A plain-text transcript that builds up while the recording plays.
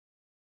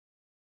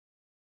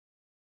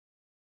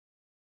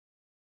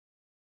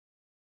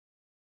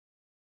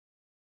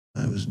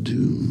was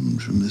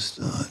doomed from the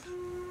start.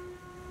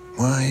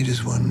 Why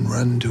does one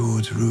run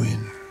towards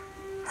ruin?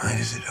 Why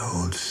does it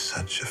hold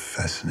such a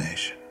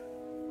fascination?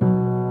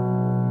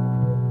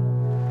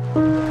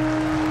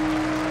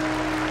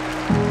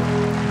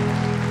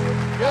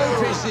 Your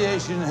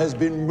appreciation has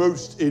been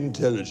most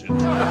intelligent.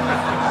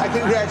 I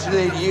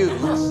congratulate you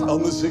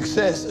on the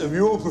success of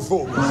your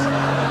performance.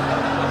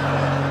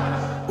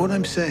 What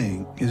I'm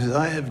saying is that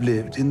I have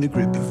lived in the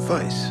grip of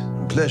vice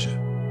and pleasure.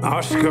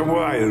 Oscar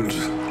Wilde.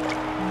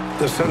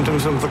 The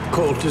sentence of the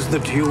court is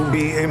that you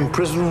be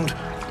imprisoned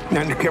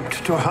and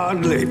kept to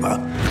hard labor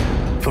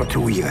for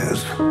 2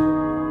 years.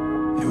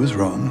 It was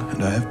wrong,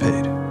 and I have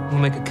paid.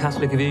 We'll make a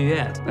Catholic of you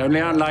yet.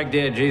 Only unlike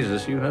dear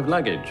Jesus, you have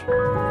luggage.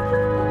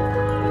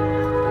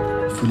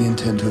 I fully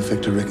intend to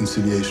effect a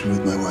reconciliation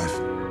with my wife.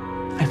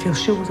 I feel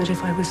sure that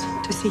if I was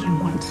to see him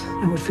once,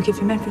 I would forgive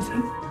him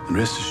everything. And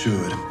rest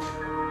assured,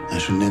 I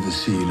shall never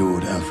see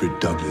Lord Alfred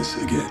Douglas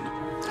again.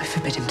 I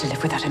forbid him to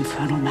live with that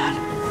infernal man.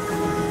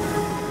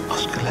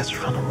 Oscar, let's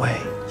run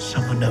away.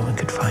 Somewhere no one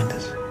could find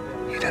us.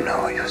 You don't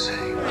know what you're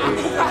saying.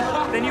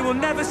 Then you will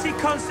never see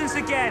Constance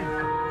again.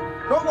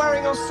 Not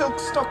wearing your silk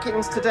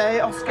stockings today,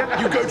 Oscar.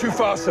 You go too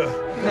far, sir.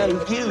 No,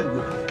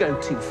 you go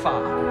too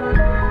far.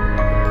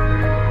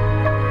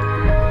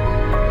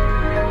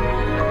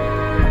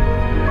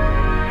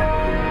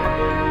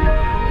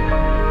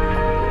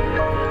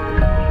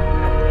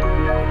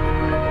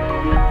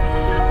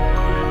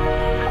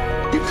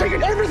 You've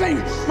taken everything!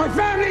 My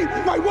family,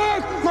 my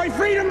work, my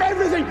freedom,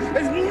 everything!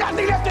 There's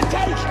nothing left to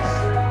take!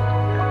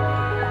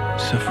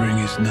 Suffering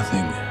is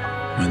nothing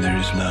when there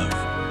is love.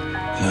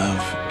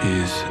 Love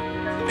is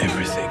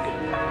everything.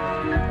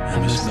 I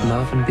must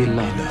love and be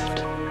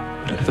loved,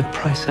 whatever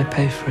price I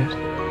pay for it.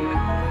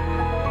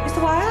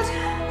 Mr. Wilde?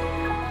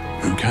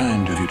 How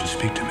kind of you to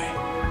speak to me.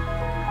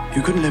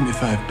 You couldn't lend me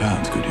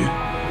 £5, could you?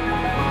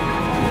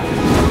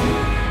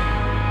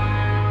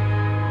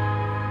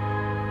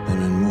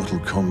 I'm in mortal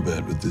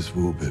combat with this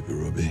wallpaper,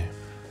 Robbie.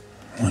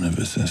 One of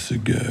us has to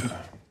go.